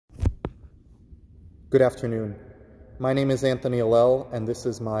Good afternoon. My name is Anthony Allel, and this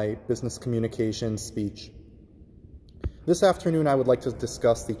is my business communications speech. This afternoon, I would like to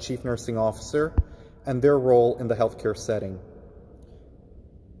discuss the Chief Nursing Officer and their role in the healthcare setting.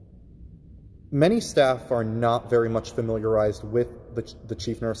 Many staff are not very much familiarized with the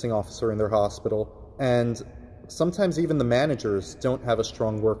Chief Nursing Officer in their hospital, and sometimes even the managers don't have a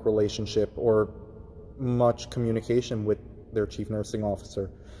strong work relationship or much communication with their Chief Nursing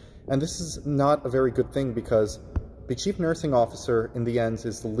Officer. And this is not a very good thing because the Chief Nursing Officer, in the end,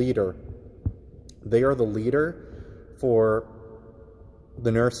 is the leader. They are the leader for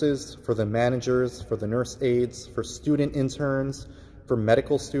the nurses, for the managers, for the nurse aides, for student interns, for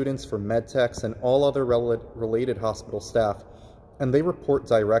medical students, for med techs, and all other related hospital staff. And they report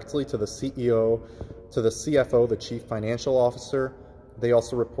directly to the CEO, to the CFO, the Chief Financial Officer. They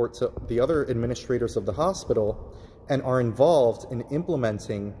also report to the other administrators of the hospital and are involved in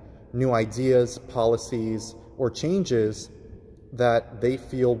implementing new ideas, policies, or changes that they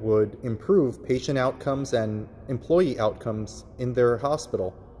feel would improve patient outcomes and employee outcomes in their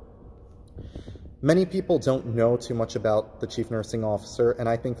hospital. Many people don't know too much about the Chief Nursing Officer, and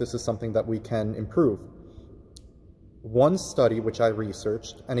I think this is something that we can improve. One study which I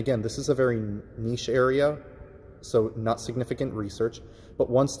researched, and again, this is a very niche area, so not significant research, but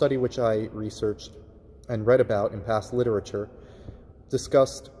one study which I researched and read about in past literature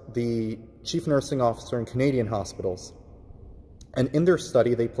discussed the Chief Nursing Officer in Canadian hospitals. And in their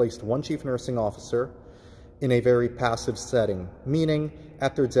study, they placed one Chief Nursing Officer in a very passive setting, meaning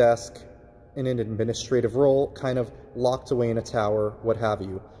at their desk, in an administrative role, kind of locked away in a tower, what have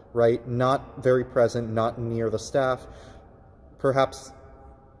you, right? Not very present, not near the staff. Perhaps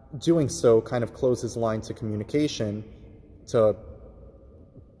doing so kind of closes lines to communication, to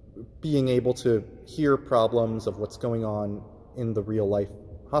being able to hear problems of what's going on in the real-life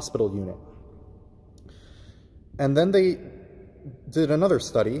hospital unit. And then they did another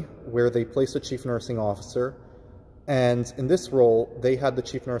study where they placed a Chief Nursing Officer, and in this role, they had the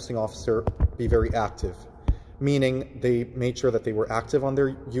Chief Nursing Officer be very active, meaning they made sure that they were active on their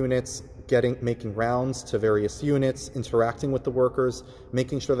units, making rounds to various units, interacting with the workers,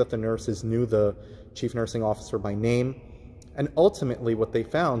 making sure that the nurses knew the Chief Nursing Officer by name. And ultimately, what they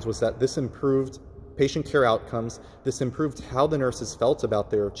found was that this improved patient care outcomes. This improved how the nurses felt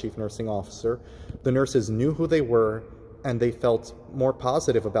about their Chief Nursing Officer. The nurses knew who they were, and they felt more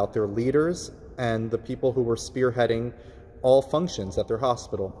positive about their leaders and the people who were spearheading all functions at their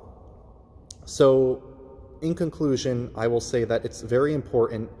hospital. So, in conclusion, I will say that it's very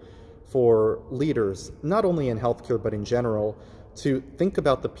important for leaders, not only in healthcare but in general, to think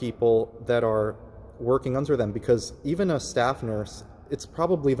about the people that are working under them, because even a staff nurse, it's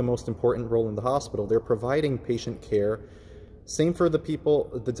probably the most important role in the hospital. They're providing patient care. Same for the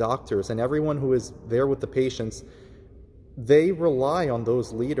people, the doctors, and everyone who is there with the patients. They rely on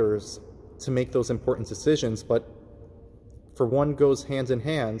those leaders to make those important decisions, but for one goes hand in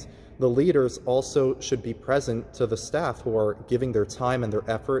hand, the leaders also should be present to the staff who are giving their time and their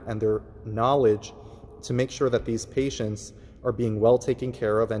effort and their knowledge to make sure that these patients are being well taken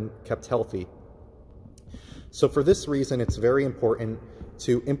care of and kept healthy. So for this reason, it's very important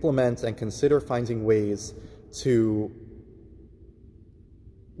to implement and consider finding ways to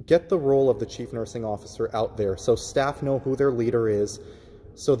get the role of the Chief Nursing Officer out there so staff know who their leader is,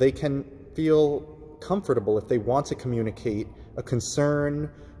 so they can feel comfortable if they want to communicate a concern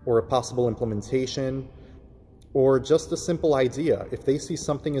or a possible implementation or just a simple idea. If they see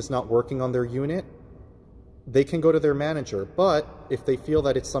something is not working on their unit, they can go to their manager. But if they feel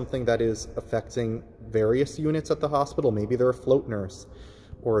that it's something that is affecting various units at the hospital, maybe they're a float nurse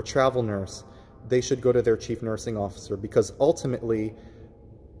or a travel nurse, they should go to their Chief Nursing Officer, because ultimately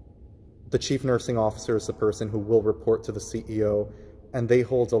the Chief Nursing Officer is the person who will report to the CEO, and they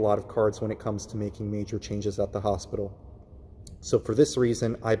hold a lot of cards when it comes to making major changes at the hospital. So for this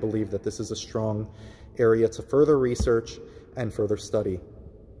reason, I believe that this is a strong area to further research and further study.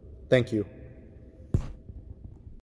 Thank you.